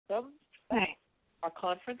welcome. Our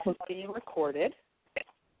conference is being recorded,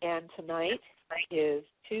 and tonight is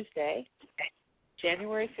Tuesday,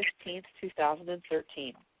 January 15th,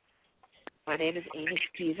 2013. My name is Amy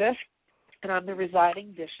Skezas, and I'm the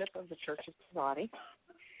Residing Bishop of the Church of Tzaddi.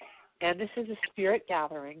 And this is a Spirit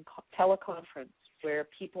Gathering Teleconference where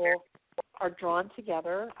people are drawn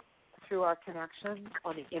together through our connections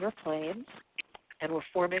on the inner planes, and we're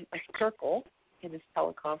forming a circle in this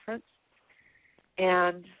teleconference.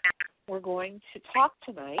 And we're going to talk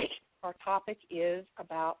tonight. Our topic is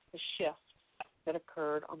about the shift that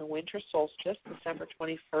occurred on the winter solstice, December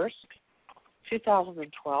 21st,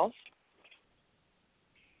 2012.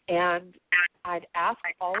 And I'd ask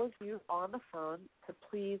all of you on the phone to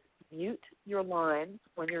please mute your lines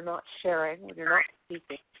when you're not sharing, when you're not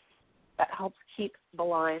speaking. That helps keep the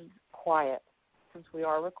lines quiet since we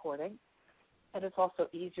are recording, and it's also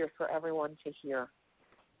easier for everyone to hear.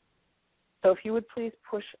 So if you would please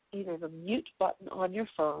push either the mute button on your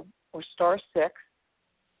phone or *6.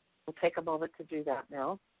 We'll take a moment to do that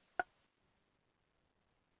now.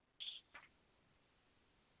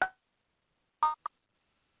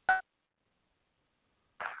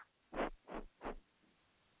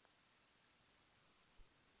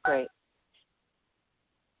 Great.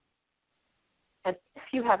 And if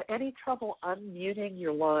you have any trouble unmuting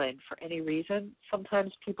your line for any reason,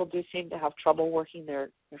 sometimes people do seem to have trouble working their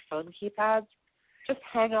phone keypads, just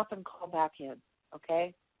hang up and call back in,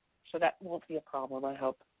 okay? So that won't be a problem, I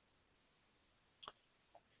hope.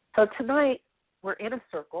 So tonight, we're in a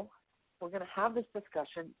circle. We're going to have this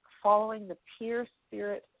discussion following the Pure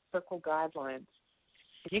Spirit Circle Guidelines.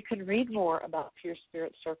 You can read more about Pure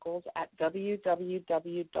Spirit Circles at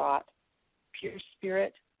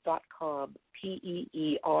www.purespirit.com,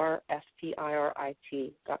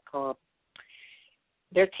 PEERSPIRIT.com.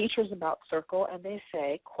 They're teachers about circle, and they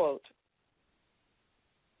say, quote,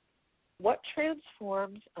 "What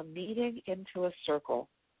transforms a meeting into a circle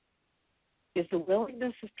is the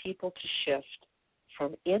willingness of people to shift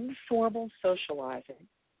from informal socializing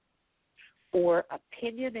or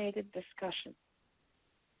opinionated discussion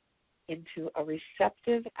into a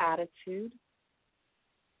receptive attitude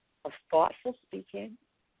of thoughtful speaking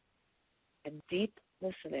and deep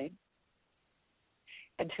listening,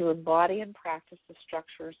 and to embody and practice the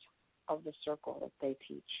structures of the circle that they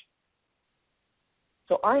teach."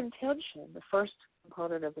 So our intention, the first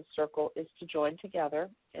component of the circle, is to join together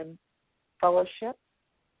in fellowship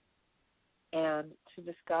and to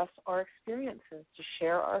discuss our experiences, to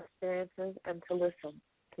share our experiences and to listen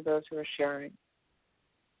to those who are sharing.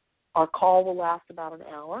 Our call will last about an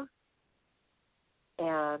hour,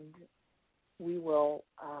 and we will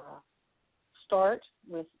start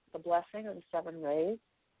with the blessing of the 7 rays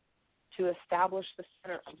to establish the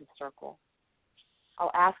center of the circle.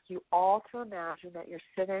 I'll ask you all to imagine that you're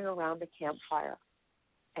sitting around a campfire,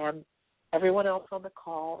 and everyone else on the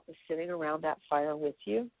call is sitting around that fire with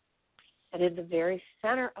you. And in the very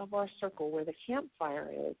center of our circle, where the campfire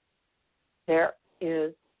is, there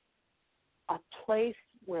is a place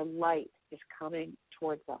where light is coming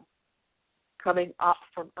towards us, coming up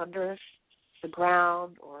from under the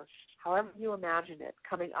ground, or however you imagine it,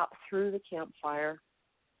 coming up through the campfire,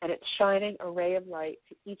 and it's shining a ray of light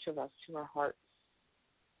to each of us, to our hearts.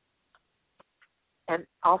 And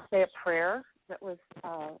I'll say a prayer that was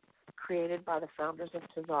created by the founders of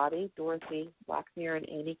Tzaddi, Dorothy Blackmere and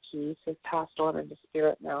Amy Keyes, who's passed on into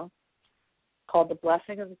spirit now, called the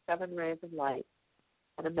Blessing of the 7 Rays of Light.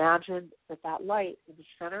 And imagine that light in the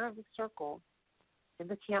center of the circle, in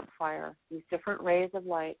the campfire, these different rays of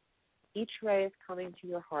light, each ray is coming to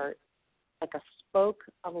your heart like a spoke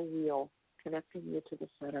of a wheel connecting you to the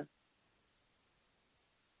center.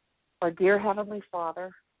 Our dear Heavenly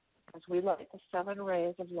Father, as we light the 7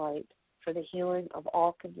 rays of light for the healing of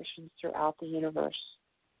all conditions throughout the universe,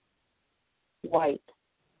 white.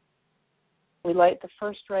 We light the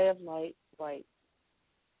first ray of light, white,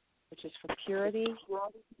 which is for purity,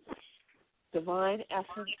 divine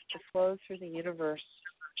essence to flow through the universe,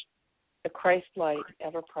 the Christ light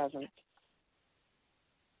ever present.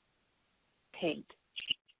 Pink.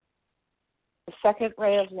 The second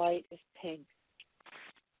ray of light is pink,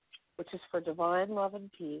 which is for divine love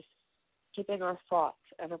and peace, keeping our thoughts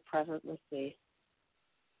ever present with thee.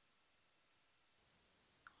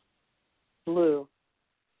 Blue.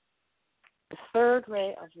 The third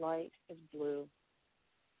ray of light is blue,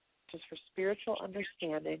 which is for spiritual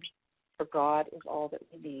understanding, for God is all that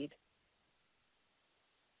we need.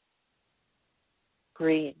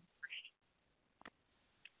 Green.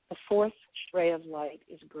 The fourth ray of light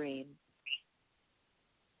is green,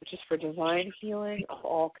 which is for divine healing of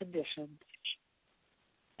all conditions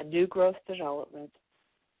and new growth development,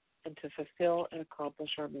 and to fulfill and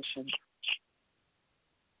accomplish our mission.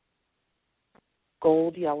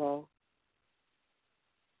 Gold, yellow.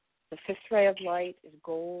 The fifth ray of light is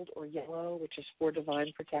gold or yellow, which is for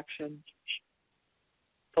divine protection.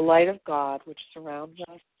 The light of God, which surrounds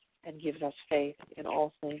us and gives us faith in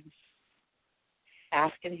all things.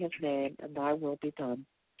 Ask in his name, and thy will be done.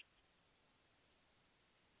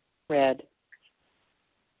 Red.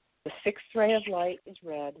 The sixth ray of light is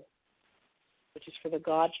red, which is for the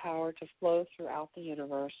God power to flow throughout the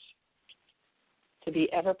universe, to be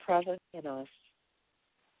ever present in us,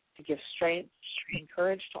 to give strength and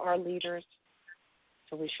courage to our leaders,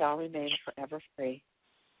 so we shall remain forever free.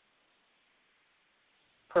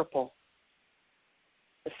 Purple.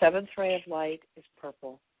 The seventh ray of light is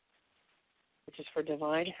purple, which is for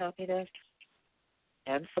divine happiness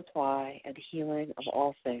and supply and healing of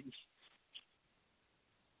all things.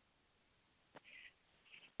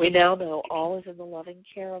 We now know all is in the loving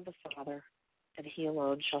care of the Father, and he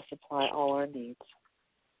alone shall supply all our needs.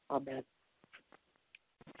 Amen.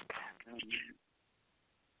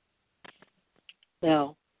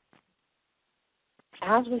 Now,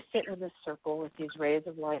 as we sit in this circle with these rays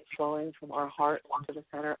of light flowing from our heart to the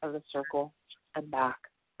center of the circle and back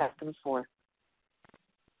and forth,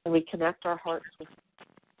 and we connect our hearts with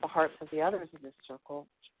the hearts of the others in this circle,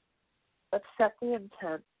 let's set the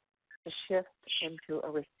intent to shift into a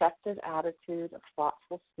receptive attitude of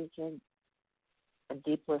thoughtful speaking and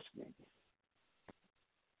deep listening.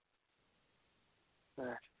 Good.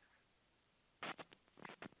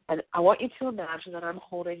 And I want you to imagine that I'm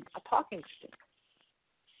holding a talking stick.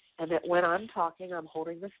 And that when I'm talking, I'm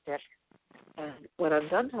holding the stick. And when I'm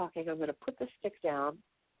done talking, I'm going to put the stick down,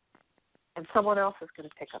 and someone else is going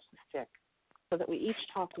to pick up the stick, so that we each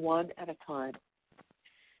talk one at a time.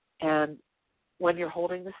 And when you're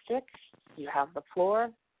holding the stick, you have the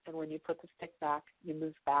floor, and when you put the stick back, you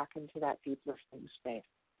move back into that deep listening space.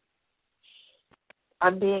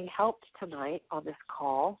 I'm being helped tonight on this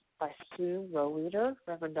call by Sue Roweeder,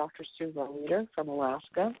 Reverend Dr. Sue Roweeder from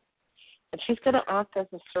Alaska. And she's going to act as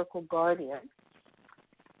a circle guardian.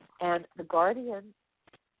 And the guardian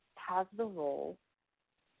has the role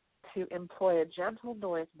to employ a gentle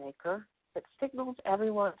noisemaker that signals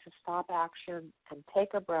everyone to stop action and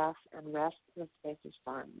take a breath and rest in a space of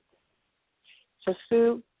silence. So,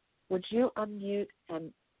 Sue, would you unmute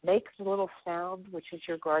and make the little sound, which is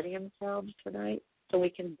your guardian sound tonight, so we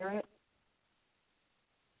can hear it?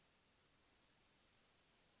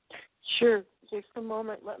 Sure. Just a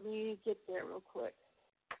moment. Let me get there real quick.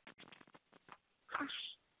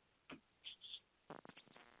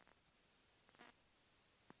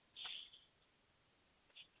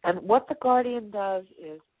 And what the guardian does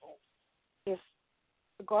is, if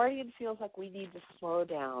the guardian feels like we need to slow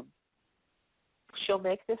down, she'll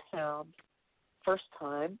make this sound first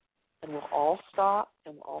time, and we'll all stop,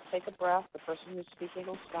 and we'll all take a breath. The person who's speaking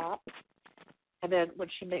will stop. And then when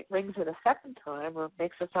she rings it a second time, or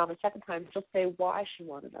makes the sound a second time, she'll say why she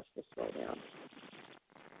wanted us to slow down.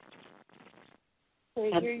 Okay,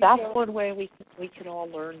 and that's one way we can all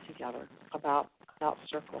learn together about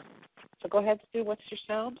circle. So go ahead, Stu. What's your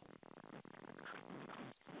sound?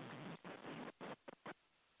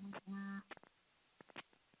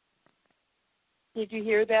 Did you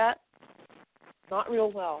hear that? Not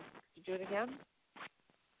real well. Did you do it again?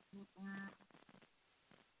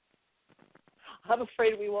 I'm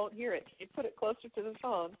afraid we won't hear it. Can you put it closer to the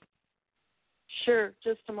phone? Sure,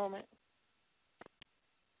 just a moment.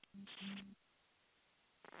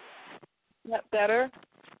 Is that better?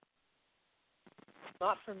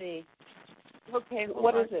 Not for me. Okay,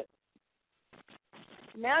 what is it?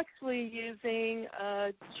 I'm actually using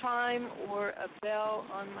a chime or a bell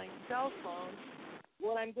on my cell phone.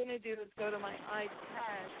 What I'm going to do is go to my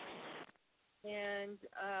iPad and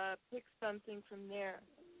pick something from there.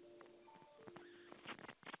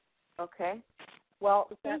 Okay. Well,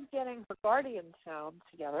 who's getting her guardian sound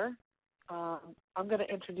together? I'm going to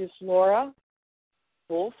introduce Laura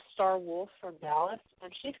Wolf, Star Wolf from Dallas,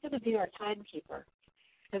 and she's going to be our timekeeper.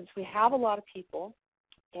 Since we have a lot of people,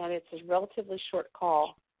 and it's a relatively short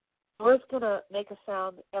call, Laura's going to make a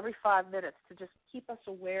sound every 5 minutes to just keep us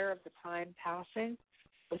aware of the time passing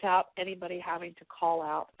without anybody having to call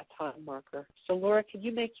out a time marker. So, Laura, can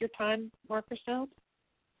you make your time marker sound?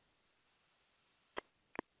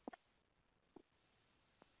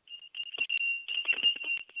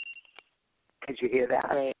 Could you hear that?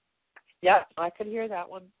 Great. Yep, I could hear that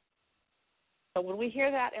one. So when we hear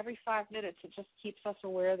that every 5 minutes, it just keeps us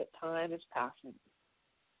aware that time is passing.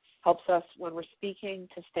 Helps us when we're speaking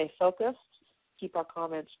to stay focused, keep our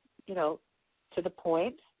comments, to the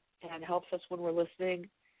point, and helps us when we're listening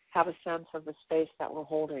have a sense of the space that we're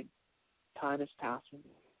holding. Time is passing.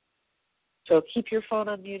 So keep your phone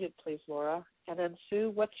unmuted, please, Laura. And then,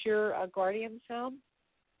 Sue, what's your guardian sound?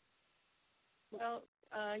 Well,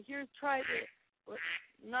 here's try it.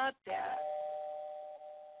 Not that.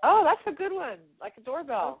 Oh, that's a good one, like a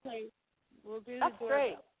doorbell. Okay, we'll do that's the doorbell.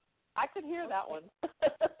 Great. I could hear that one.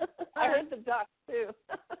 I heard the duck, too.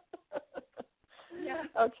 Yeah.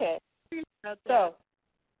 Okay. So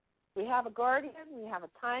we have a guardian. We have a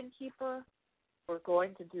timekeeper. We're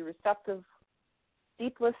going to do receptive,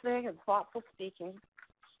 deep listening and thoughtful speaking.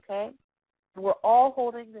 Okay? And we're all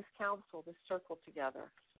holding this council, this circle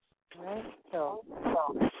together. All right? So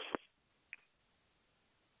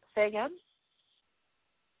say again?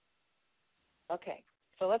 Okay.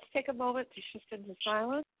 So let's take a moment to shift into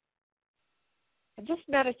silence and just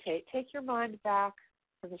meditate. Take your mind back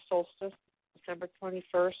to the solstice, December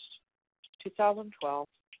 21st, 2012.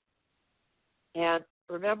 And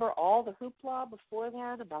remember all the hoopla before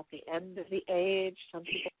then about the end of the age. Some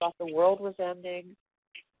people thought the world was ending.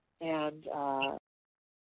 And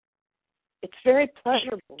it's very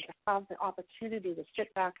pleasurable to have the opportunity to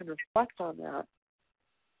sit back and reflect on that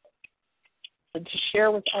and to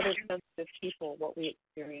share with other sensitive people what we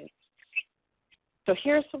experienced. So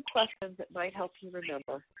here's some questions that might help you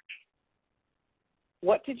remember.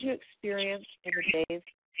 What did you experience in the days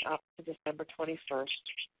up to December 21st?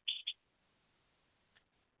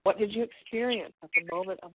 What did you experience at the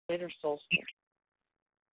moment of winter solstice?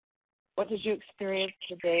 What did you experience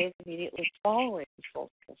the days immediately following the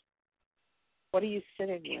solstice? What are you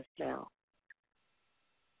sitting with now?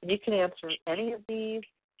 And you can answer any of these,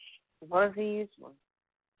 one of these.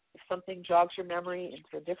 If something jogs your memory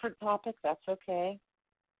into a different topic, that's okay.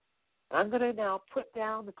 I'm going to now put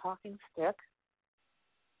down the talking stick.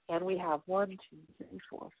 And we have 1, 2, 3,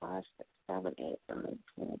 4, 5, 6, 7, 8, 9,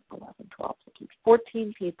 10, 11, 12, 13,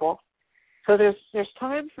 14 people. So there's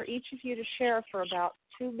time for each of you to share for about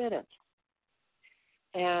 2 minutes.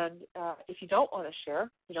 And if you don't want to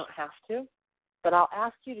share, you don't have to. But I'll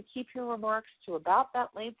ask you to keep your remarks to about that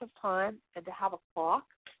length of time and to have a clock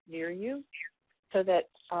near you so that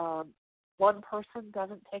one person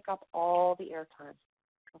doesn't take up all the airtime.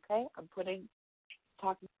 Okay? I'm putting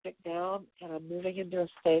talking stick down, and I'm moving into a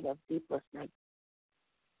state of deep listening.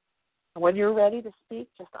 And when you're ready to speak,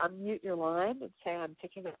 just unmute your line and say, I'm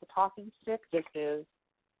picking up the talking stick. This is,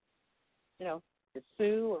 it's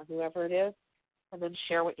Sue or whoever it is, and then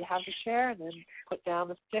share what you have to share, and then put down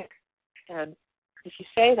the stick. And if you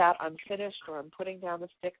say that, I'm finished or I'm putting down the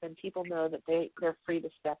stick, then people know that they're free to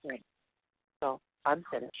step in. So I'm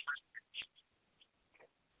finished.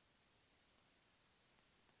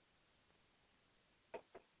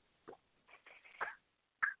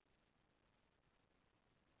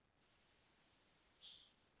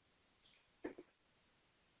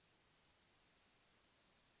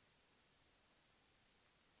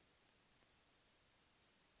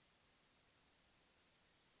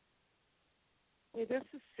 Hey, this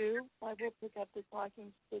is Sue. I will pick up the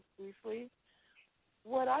talking stick briefly.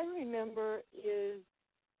 What I remember is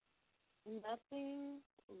nothing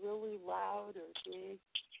really loud or big,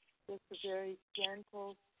 just a very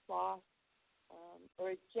gentle, soft,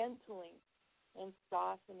 or a gentling and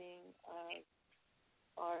softening of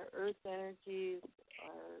our earth energies,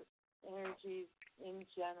 our energies in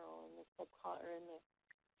general, in the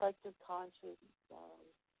collective conscious,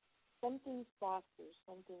 something softer,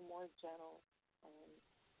 something more gentle.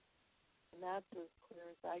 And that's as clear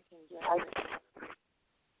as I can get.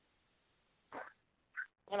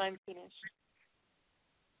 And I'm finished.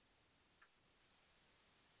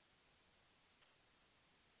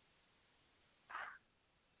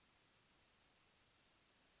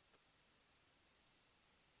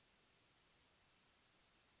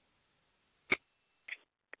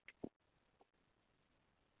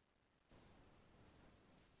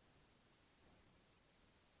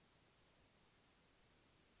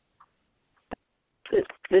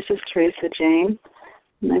 This is Teresa Jane,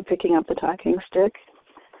 and I'm picking up the talking stick.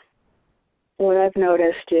 What I've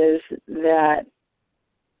noticed is that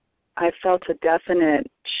I felt a definite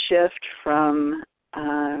shift from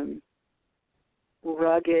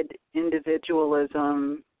rugged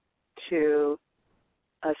individualism to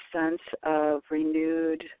a sense of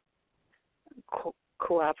renewed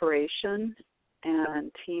cooperation and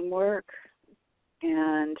teamwork,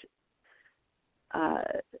 and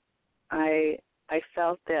I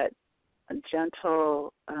felt that the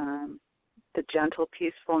gentle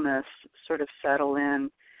peacefulness sort of settle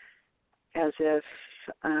in, as if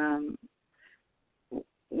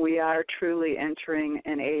we are truly entering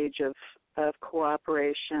an age of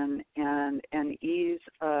cooperation and an ease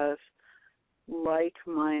of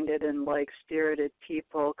like-minded and like-spirited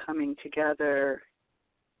people coming together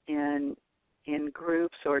in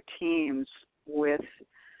groups or teams with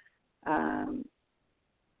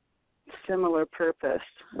similar purpose,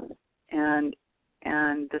 and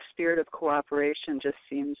the spirit of cooperation just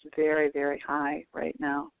seems very, very high right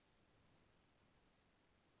now.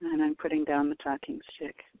 And I'm putting down the talking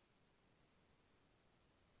stick.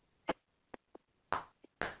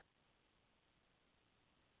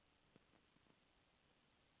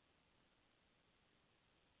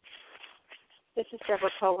 This is Deborah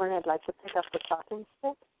Coburn. I'd like to pick up the talking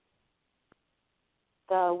stick.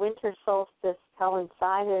 The winter solstice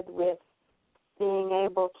coincided with being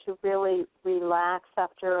able to really relax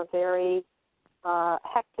after a very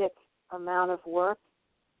hectic amount of work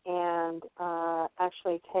and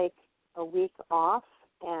actually take a week off.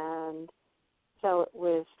 And so it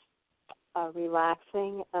was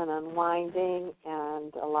relaxing and unwinding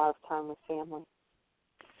and a lot of time with family.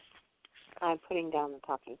 I'm putting down the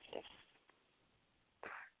talking stick.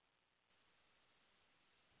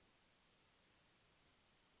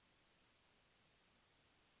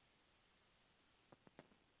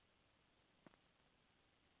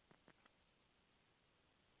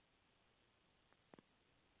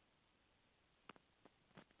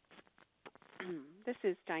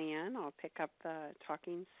 This is Diane. I'll pick up the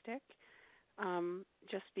talking stick.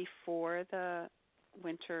 Just before the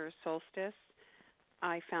winter solstice,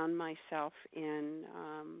 I found myself in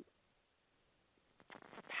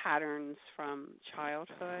patterns from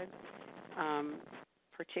childhood,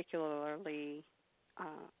 particularly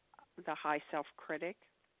the high self-critic.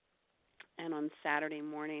 And on Saturday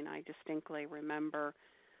morning, I distinctly remember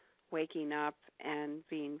waking up and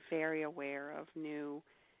being very aware of new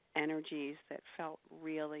energies that felt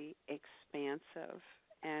really expansive.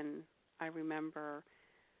 And I remember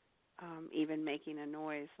even making a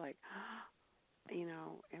noise like,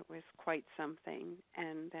 it was quite something.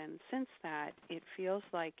 And then since that, it feels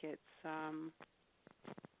like it's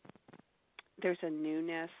there's a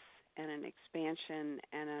newness and an expansion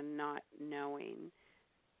and a not knowing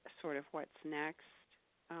sort of what's next.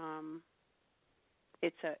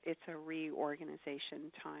 It's a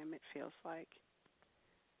reorganization time, it feels like.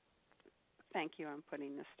 Thank you. I'm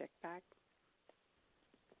putting the stick back.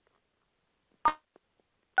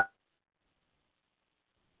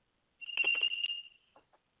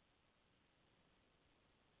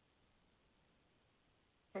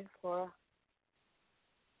 Thanks, Laura.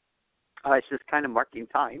 It's just kind of marking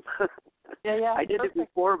time. Yeah. I did perfect. it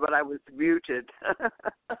before, but I was muted.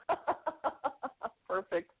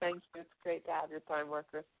 Perfect. Thank you. It's great to have your time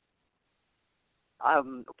worker.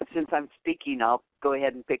 Since I'm speaking, I'll go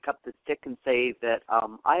ahead and pick up the stick and say that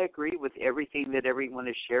I agree with everything that everyone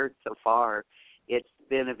has shared so far. It's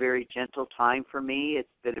been a very gentle time for me. It's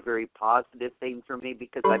been a very positive thing for me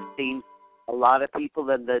because I've seen a lot of people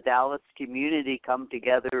in the Dallas community come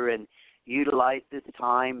together and utilize this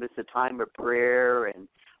time as a time of prayer and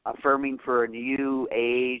affirming for a new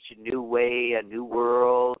age, a new way, a new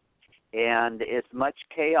world. And as much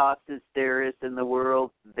chaos as there is in the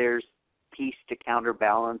world, there's peace to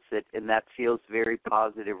counterbalance it, and that feels very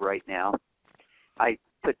positive right now. I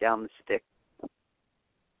put down the stick.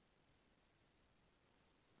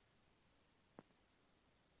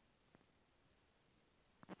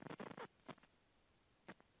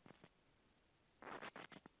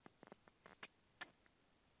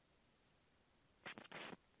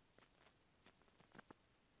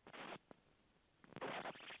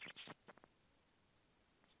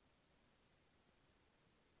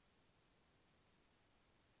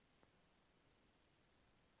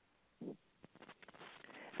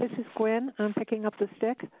 This is Gwen. I'm picking up the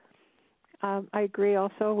stick. I agree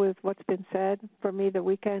also with what's been said. For me, the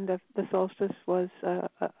weekend of the solstice was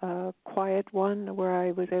a quiet one where I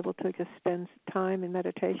was able to just spend time in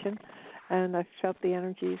meditation, and I felt the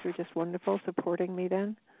energies were just wonderful, supporting me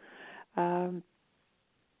then. And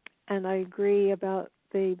I agree about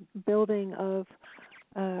the building of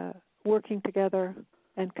working together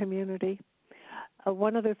and community.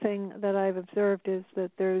 One other thing that I've observed is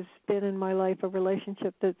that there's been in my life a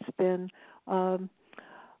relationship that's been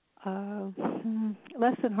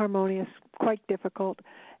less than harmonious, quite difficult,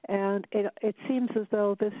 and it seems as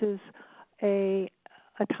though this is a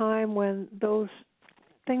time when those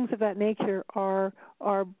things of that nature are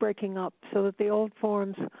breaking up, so that the old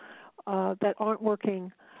forms that aren't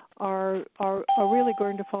working are really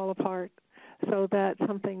going to fall apart, so that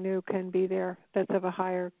something new can be there that's of a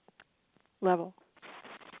higher level.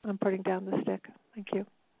 I'm putting down the stick. Thank you.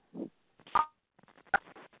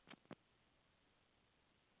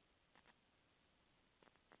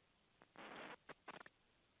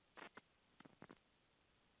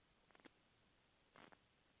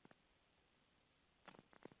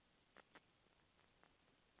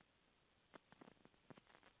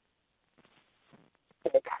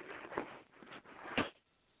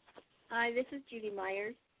 Hi, this is Judy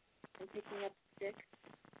Myers. I'm picking up the stick.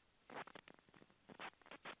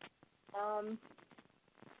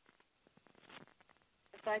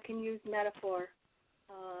 If I can use metaphor,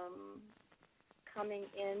 coming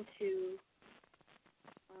into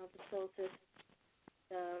the solstice,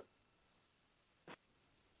 the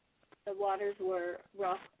waters were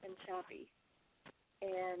rough and choppy.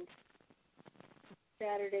 And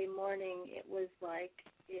Saturday morning, it was like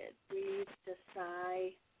it breathed a sigh,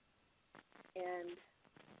 and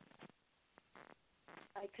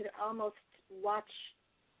I could almost watch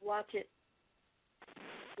it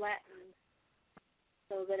flatten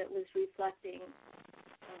so that it was reflecting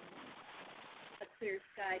a clear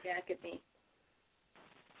sky back at me.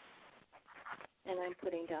 And I'm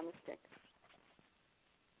putting down the stick.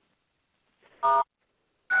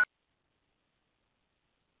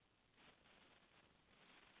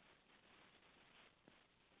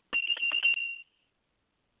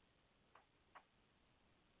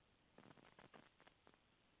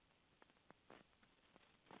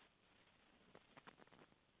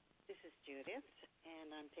 This is Judith, and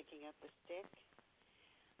I'm picking up the stick.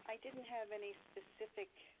 I didn't have any specific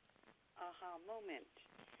aha moment.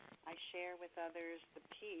 I share with others the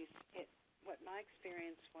peace. What my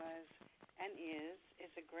experience was and is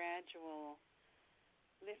a gradual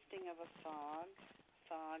lifting of a fog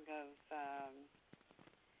of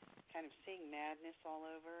kind of seeing madness all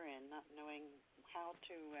over and not knowing how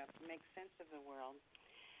to make sense of the world.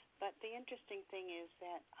 But the interesting thing is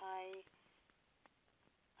that I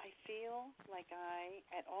feel like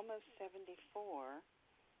at almost 74,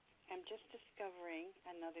 am just discovering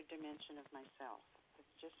another dimension of myself. It's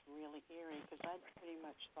just really eerie because I pretty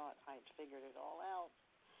much thought I'd figured it all out.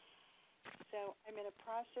 So I'm in a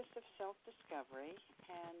process of self-discovery,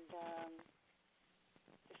 and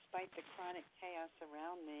despite the chronic chaos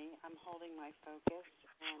around me, I'm holding my focus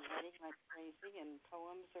and writing like crazy, and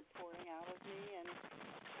poems are pouring out of me, and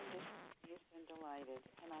I'm just pleased and delighted.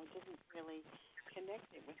 And I didn't really connect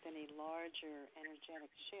it with any larger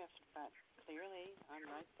energetic shift, but clearly I'm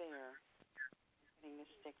right there, putting the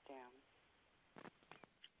stick down.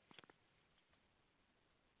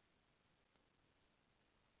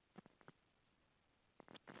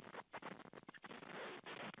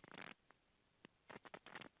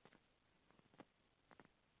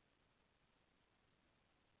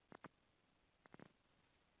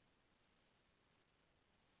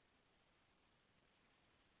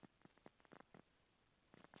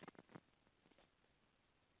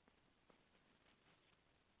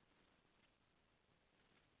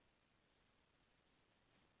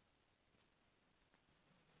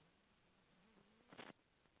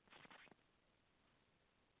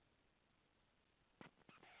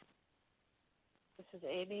 This is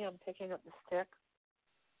Amy. I'm picking up the stick.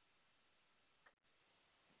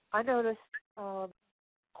 I noticed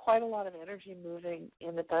quite a lot of energy moving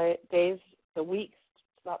in the days, the weeks,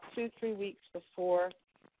 about 2-3 weeks before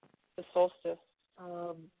the solstice.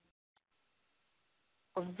 Were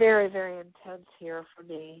very, very intense here for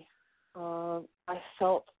me. I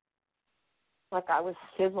felt like I was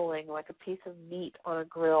sizzling like a piece of meat on a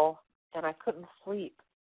grill, and I couldn't sleep.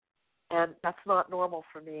 And that's not normal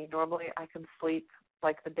for me. Normally I can sleep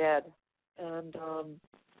like the dead. And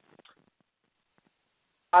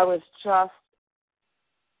I was just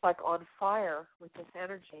like on fire with this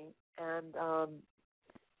energy. And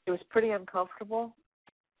it was pretty uncomfortable.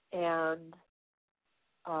 And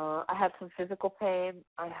I had some physical pain.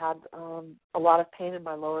 I had a lot of pain in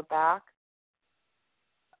my lower back.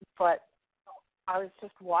 But I was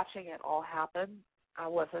just watching it all happen.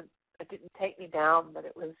 It didn't take me down, but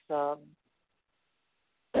it was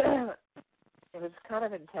it was kind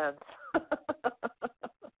of intense.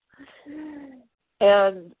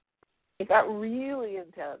 And it got really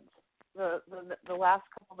intense the last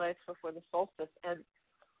couple nights before the solstice. And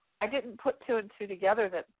I didn't put 2 and 2 together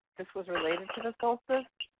that this was related to the solstice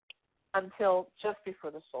until just before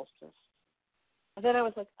the solstice. And then I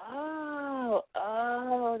was like,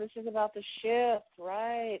 oh, this is about the shift,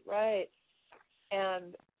 right.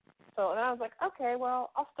 And so I was like, okay,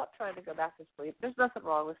 well, I'll stop trying to go back to sleep. There's nothing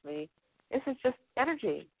wrong with me. This is just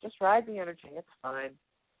energy. Just ride the energy. It's fine.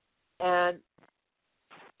 And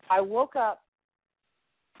I woke up.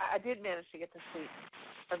 I did manage to get to sleep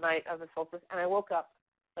the night of the solstice, and I woke up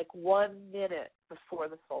like 1 minute before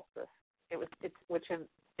the solstice. Which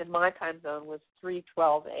in my time zone was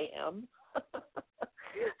 3:12 a.m. So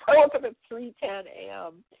I woke up at 3:10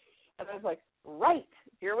 a.m. and I was like, right,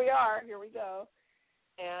 here we are, here we go.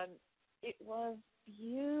 And it was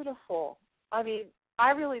beautiful. I mean,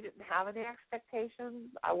 I really didn't have any expectations.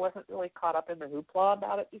 I wasn't really caught up in the hoopla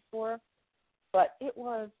about it before. But it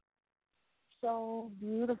was so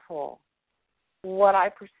beautiful what I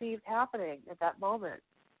perceived happening at that moment.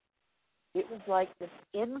 It was like this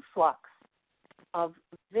influx of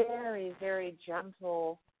very, very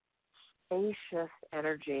gentle, spacious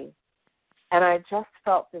energy. And I just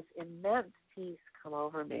felt this immense peace come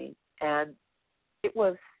over me. And it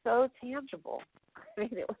was so tangible. I mean,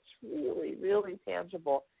 it was really, really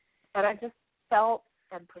tangible. And I just felt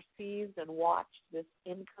and perceived and watched this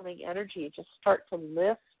incoming energy just start to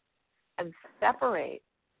lift and separate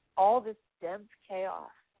all this dense chaos.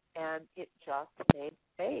 And it just made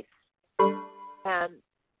space. And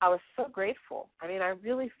I was so grateful. I mean, I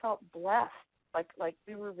really felt blessed, like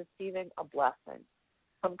we were receiving a blessing,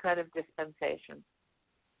 some kind of dispensation.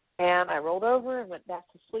 And I rolled over and went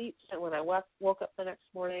back to sleep. And when I woke up the next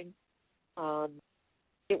morning,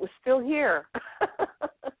 it was still here.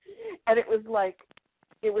 And it was like,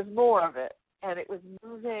 it was more of it. And it was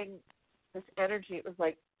moving, this energy, it was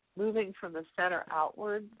like moving from the center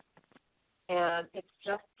outwards. And it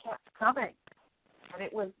just kept coming. And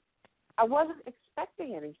it was, I wasn't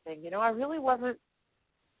expecting anything. You know, I really wasn't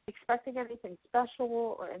expecting anything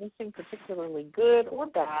special or anything particularly good or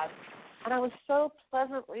bad. And I was so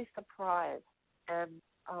pleasantly surprised and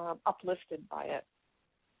uplifted by it.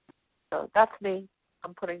 So that's me.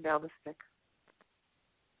 I'm putting down the stick.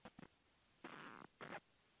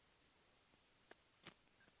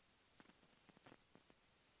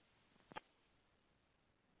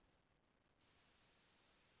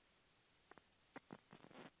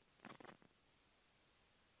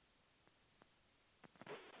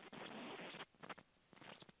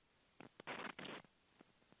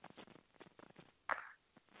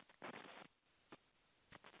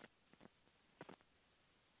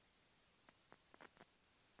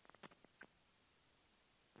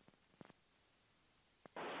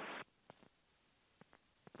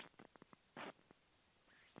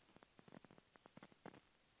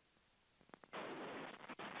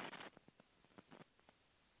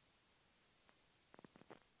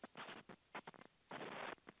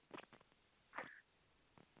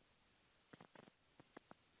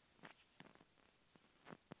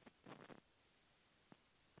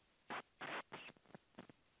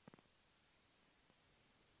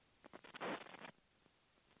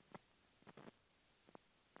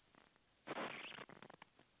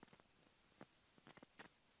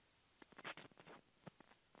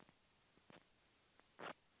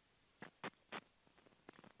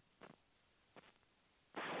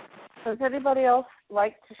 Does anybody else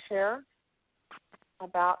like to share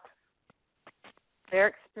about their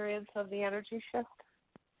experience of the energy shift?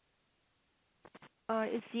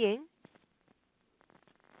 It's Ying.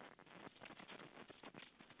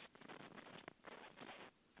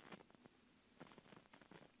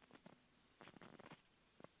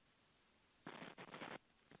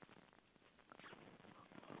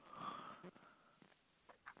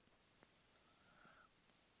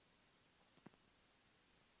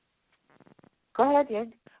 Go ahead,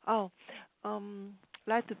 Ying.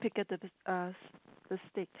 Like to pick at the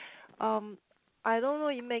stick. I don't know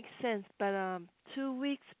it makes sense, but 2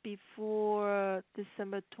 weeks before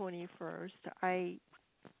December 21st, I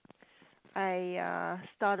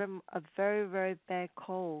started a very, very bad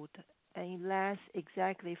cold, and it lasts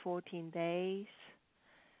exactly 14 days.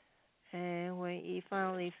 And when it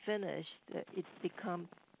finally finished, it became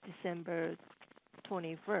December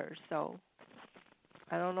 21st. So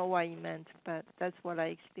I don't know what it meant, but that's what I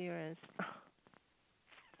experienced.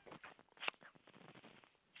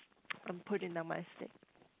 I'm putting down my stick.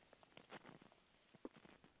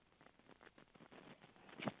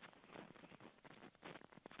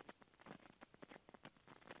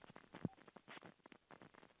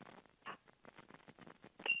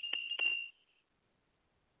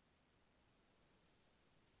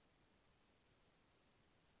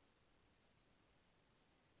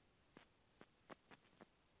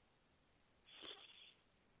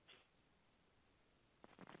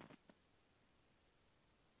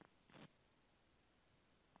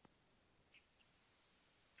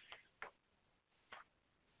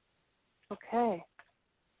 Okay.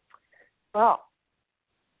 Well,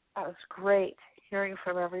 that was great hearing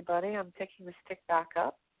from everybody. I'm picking the stick back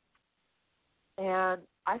up. And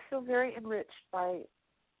I feel very enriched by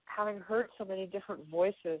having heard so many different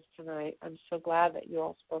voices tonight. I'm so glad that you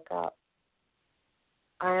all spoke up.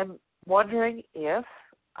 I am wondering if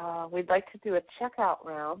we'd like to do a checkout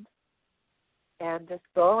round and just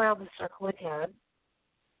go around the circle again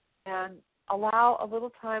and allow a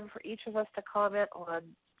little time for each of us to comment on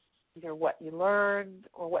either what you learned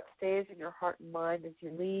or what stays in your heart and mind as you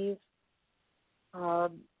leave.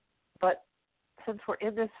 But since we're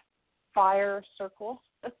in this fire circle,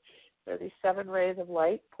 There are these 7 rays of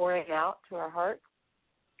light pouring out to our heart.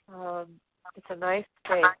 It's a nice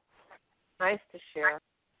space, nice to share.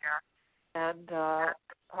 And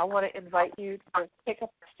I want to invite you to pick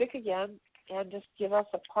up the stick again and just give us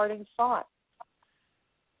a parting thought.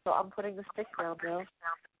 So I'm putting the stick down now.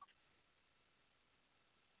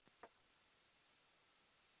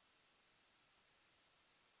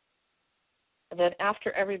 And then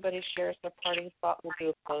after everybody shares their parting thought, we'll do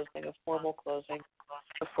a closing, a formal closing,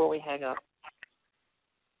 before we hang up.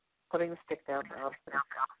 Putting the stick down now.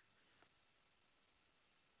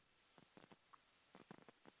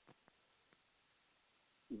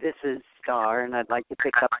 This is Star, and I'd like to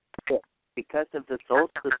pick up the stick. Because of the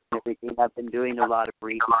solstice and everything, I've been doing a lot of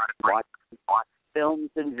reading, watching films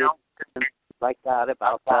and videos and like that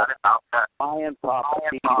about the Mayan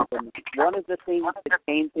prophecies. And one of the things that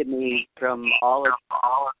came to me from all of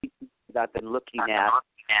the things that I've been looking at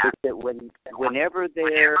is that whenever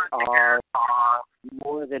there are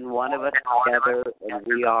more than one of us together and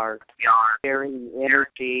we are sharing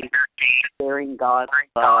energy, sharing God's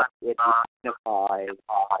love, it magnifies.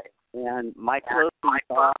 And my closing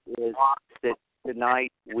thought is that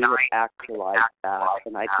tonight we have actualized that,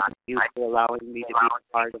 and I thank you for allowing me to be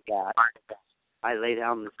a part of that. I lay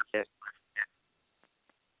down the stick.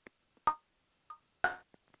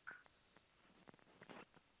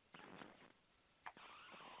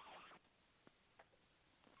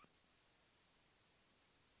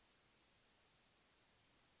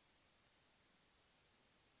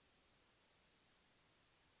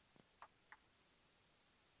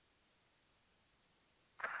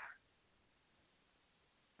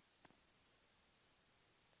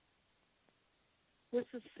 This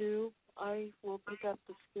is Sue. I will pick up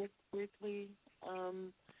the stick briefly.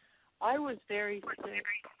 I was very sick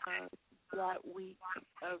that week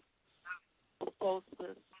of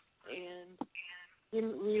solstice and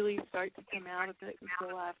didn't really start to come out of it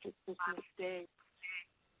until after Christmas Day.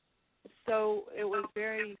 So it was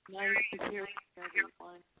very nice to hear from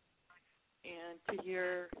everyone and to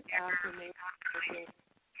hear affirmation of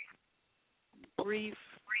the brief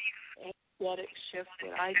energetic shift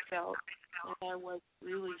that I felt. And I wasn't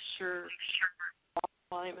really sure at the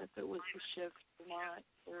time if it was the shift or not,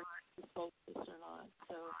 or the solstice or not.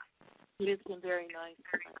 So it has been very nice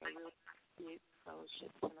tonight. I really appreciate the fellowship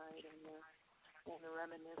tonight and the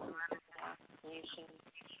reminiscence and the affirmation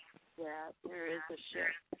that there is a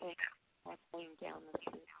shift laying down the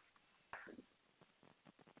street.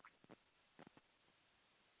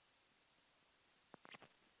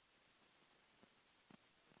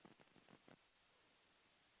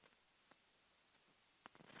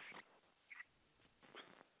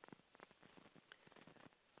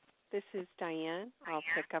 This is Diane. I'll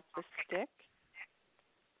pick up the stick.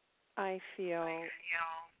 I feel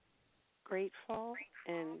grateful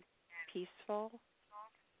and peaceful.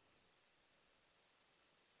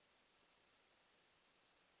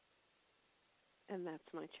 And that's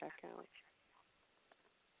my checkout.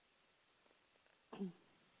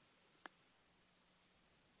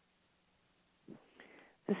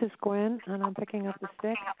 This is Gwen, and I'm picking up the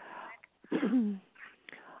stick.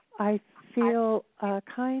 I feel a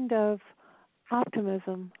kind of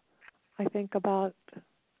optimism, I think, about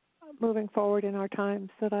moving forward in our times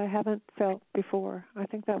that I haven't felt before. I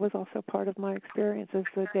think that was also part of my experience as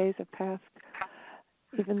the days have passed,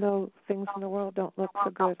 even though things in the world don't look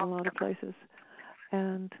so good in a lot of places.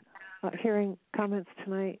 And hearing comments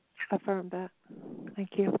tonight affirmed that.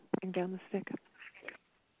 Thank you. Bring down the stick.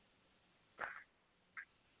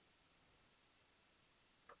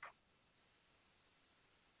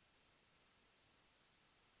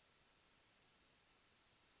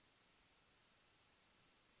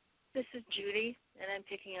 This is Judy, and I'm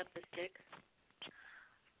picking up the stick.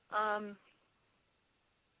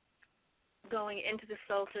 Going into the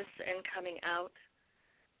solstice and coming out,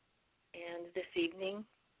 and this evening,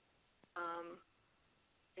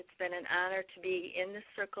 it's been an honor to be in this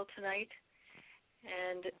circle tonight.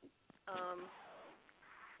 And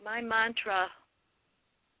my mantra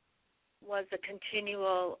was a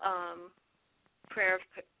continual prayer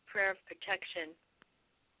of protection,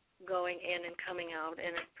 going in and coming out,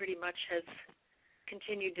 and it pretty much has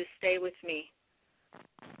continued to stay with me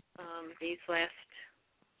these last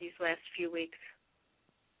few weeks.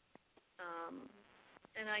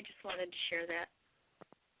 And I just wanted to share that.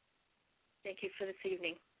 Thank you for this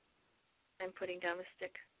evening. I'm putting down the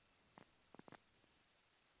stick.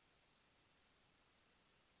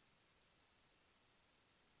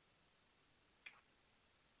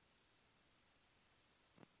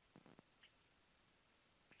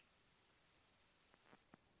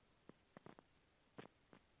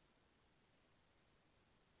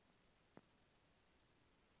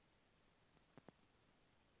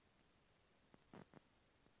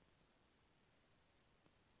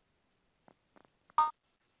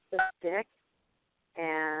 the stick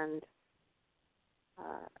and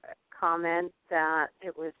comment that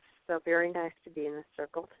it was so very nice to be in the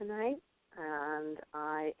circle tonight, and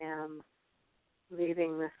I am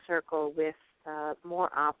leaving the circle with more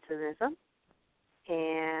optimism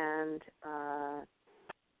and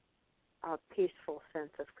a peaceful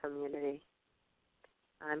sense of community.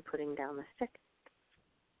 I'm putting down the stick.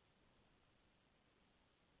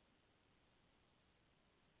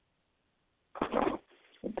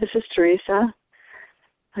 This is Teresa.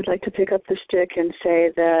 I'd like to pick up the stick and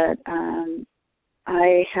say that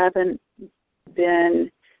I haven't been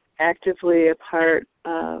actively a part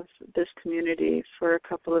of this community for a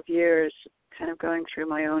couple of years, kind of going through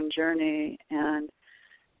my own journey, and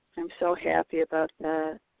I'm so happy about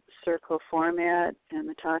the circle format and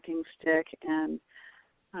the talking stick and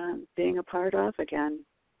being a part of again.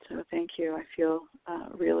 So thank you. I feel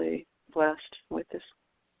really blessed with this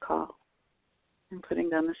call and putting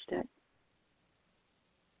down the stick.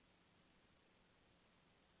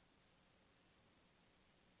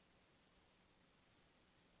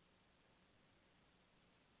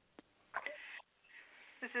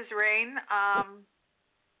 This is Rain.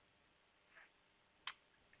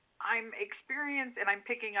 I'm experiencing, and I'm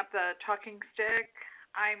picking up the talking stick,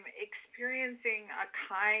 I'm experiencing a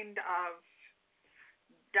kind of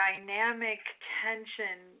dynamic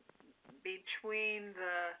tension between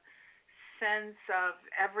the sense of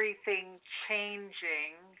everything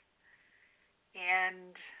changing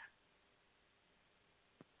and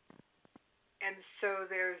so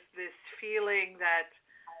there's this feeling that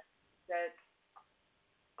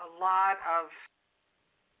a lot of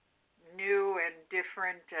new and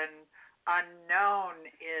different and unknown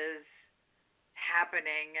is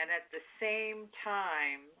happening, and at the same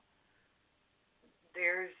time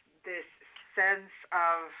there's this sense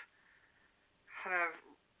of kind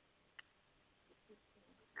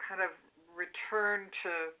of return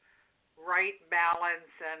to right balance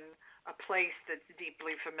and a place that's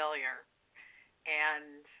deeply familiar.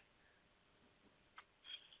 And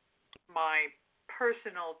my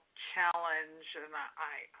personal challenge, and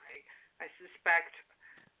I suspect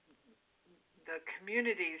the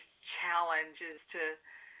community's challenge, is to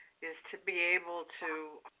be able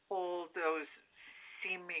to hold those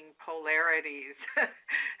seeming polarities,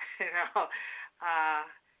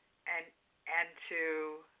 and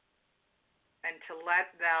to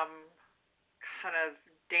let them kind of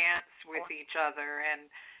dance with each other and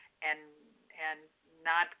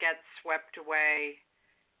not get swept away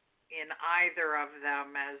in either of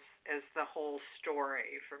them as the whole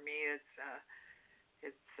story. For me,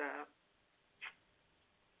 it's a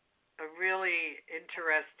really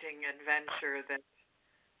interesting adventure that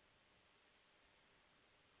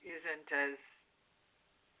isn't as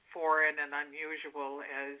foreign and unusual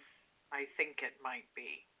as I think it might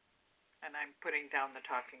be. And I'm putting down the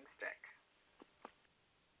talking stick.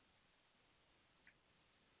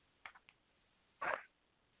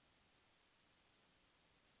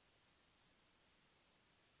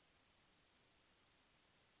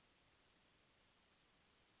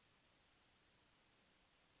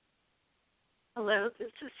 Hello,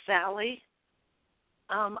 this is Sally.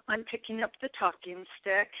 I'm picking up the talking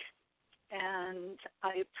stick, and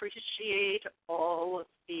I appreciate all of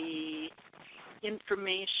the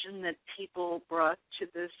information that people brought to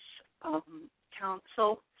this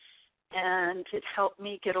council, and it helped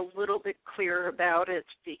me get a little bit clearer about it,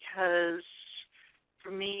 because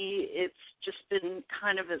for me it's just been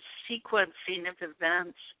kind of a sequencing of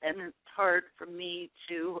events, and it's hard for me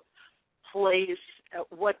to place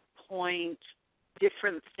at what point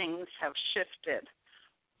different things have shifted.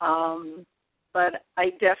 But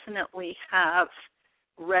I definitely have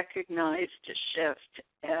recognized a shift,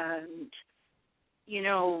 and,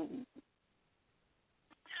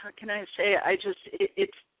 how can I say,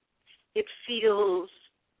 it feels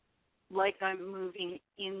like I'm moving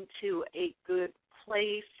into a good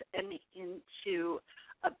place and into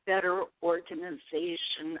a better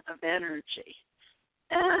organization of energy.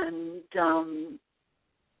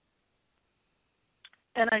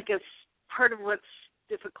 And I guess part of what's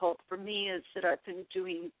difficult for me is that I've been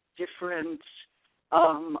doing different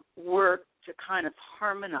work to kind of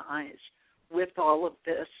harmonize with all of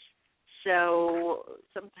this. So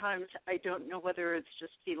sometimes I don't know whether it's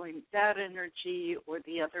just feeling that energy or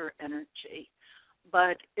the other energy.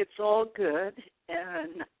 But it's all good,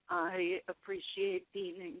 and I appreciate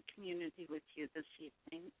being in community with you this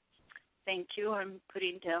evening. Thank you. I'm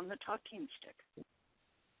putting down the talking stick.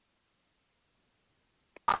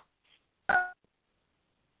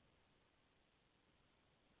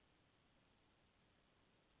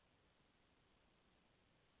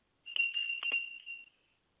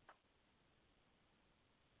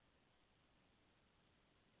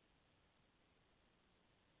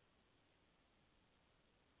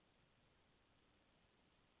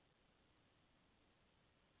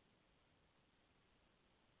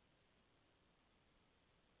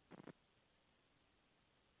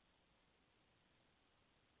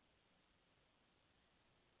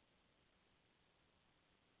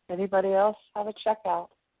 Anybody else have a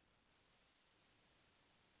checkout?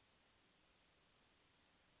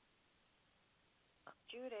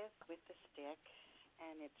 Judith with the stick,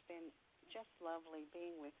 and it's been just lovely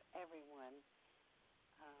being with everyone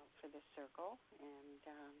for this circle, and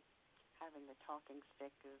having the talking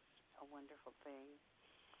stick is a wonderful thing.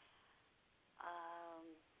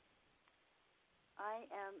 I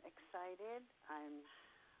am excited. I'm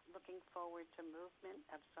looking forward to movement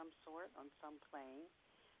of some sort on some plane,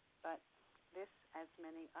 but this, as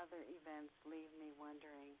many other events, leave me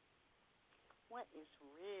wondering, what is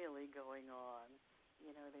really going on?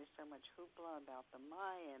 You know, there's so much hoopla about the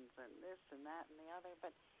Mayans and this and that and the other,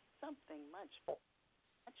 but something much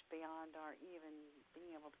beyond our even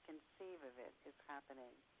being able to conceive of it is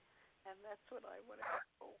happening. And that's what I want to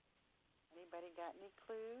know. Anybody got any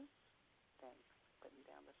clues? Thanks. Putting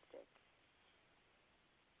down the stick.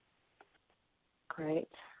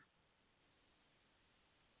 Great.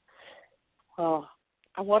 Well,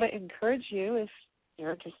 I want to encourage you, if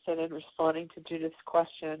you're interested in responding to Judith's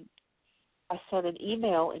question, I sent an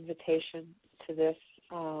email invitation to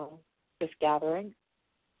this gathering,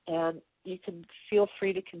 and you can feel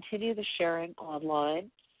free to continue the sharing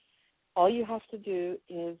online. All you have to do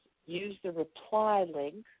is use the reply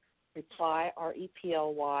link, reply,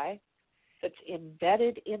 R-E-P-L-Y, that's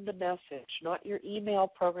embedded in the message, not your email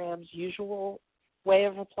program's usual way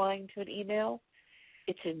of replying to an email.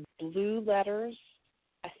 It's in blue letters.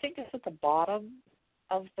 I think it's at the bottom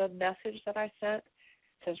of the message that I sent.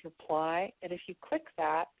 It says reply, and if you click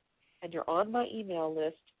that and you're on my email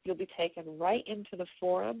list, you'll be taken right into the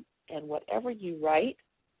forum, and whatever you write,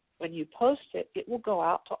 when you post it, it will go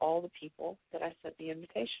out to all the people that I sent the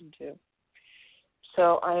invitation to.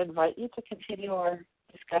 So I invite you to continue our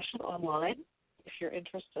discussion online if you're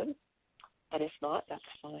interested, and if not, that's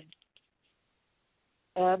fine.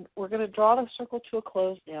 And we're going to draw the circle to a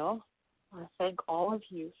close now. I thank all of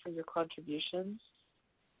you for your contributions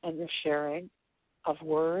and your sharing of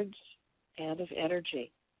words and of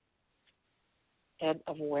energy and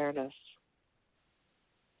of awareness.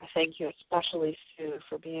 I thank you especially, Sue,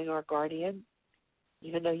 for being our guardian.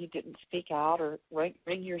 Even though you didn't speak out or ring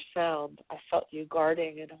your sound, I felt you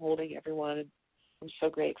guarding and holding everyone, and I'm so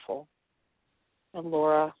grateful. And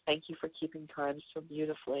Laura, thank you for keeping time so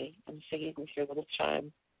beautifully and singing with your little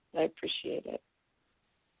chime. I appreciate it.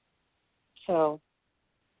 So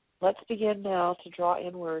let's begin now to draw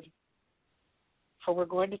inward, for we're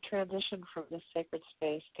going to transition from this sacred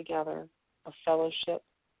space together of fellowship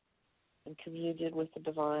and communion with the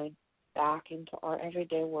divine back into our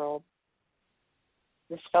everyday world.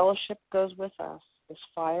 This fellowship goes with us. This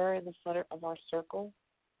fire in the center of our circle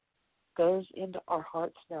goes into our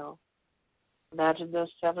hearts now. Imagine those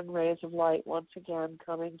 7 rays of light once again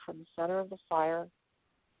coming from the center of the fire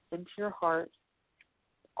into your heart,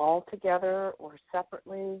 all together or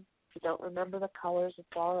separately. If you don't remember the colors, it's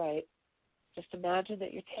all right. Just imagine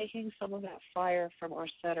that you're taking some of that fire from our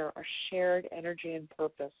center, our shared energy and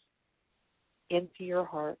purpose, into your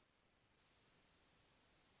heart.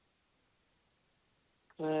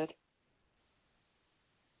 Good.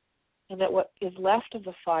 And that what is left of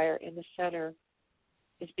the fire in the center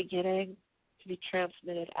is beginning to be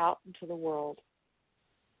transmitted out into the world,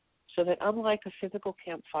 so that unlike a physical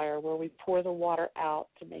campfire where we pour the water out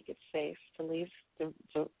to make it safe to leave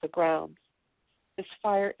the grounds, this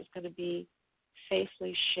fire is going to be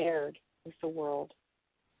safely shared with the world.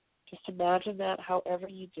 Just imagine that however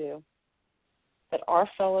you do, that our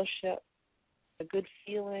fellowship, the good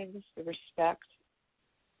feelings, the respect,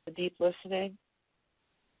 the deep listening,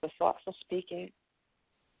 the thoughtful speaking,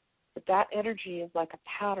 that energy is like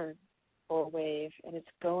a pattern or a wave, and it's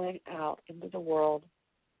going out into the world.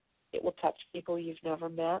 It will touch people you've never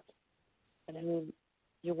met and whom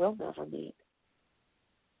you will never meet.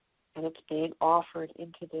 And it's being offered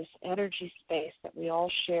into this energy space that we all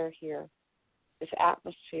share here, this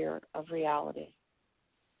atmosphere of reality.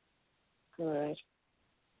 Good.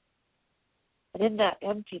 And in that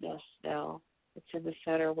emptiness now, it's in the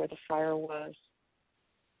center where the fire was,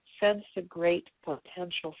 sense the great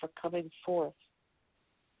potential for coming forth.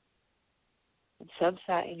 And sense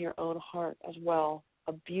that in your own heart as well,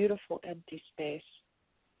 a beautiful empty space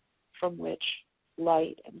from which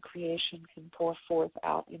light and creation can pour forth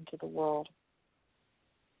out into the world.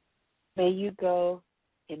 May you go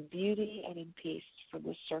in beauty and in peace from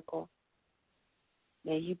this circle.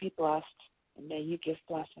 May you be blessed, and may you give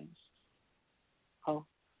blessings. Oh.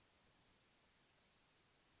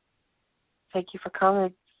 Thank you for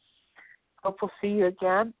coming. Hope we'll see you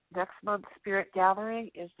again. Next month's Spirit Gathering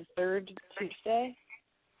is the 3rd Tuesday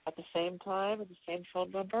at the same time, at the same phone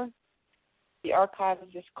number. The archive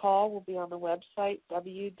of this call will be on the website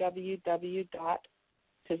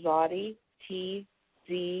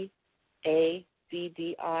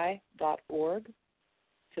www.tzaddi.org,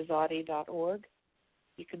 tzaddi.org.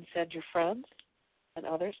 You can send your friends and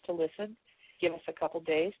others to listen. Give us a couple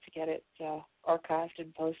days to get it archived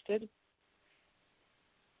and posted.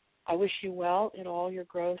 I wish you well in all your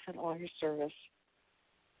growth and all your service.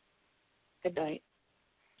 Good night.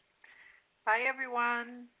 Bye,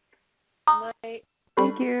 everyone. Good night.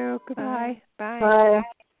 Thank you. Goodbye. Bye. Bye.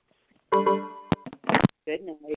 Good night.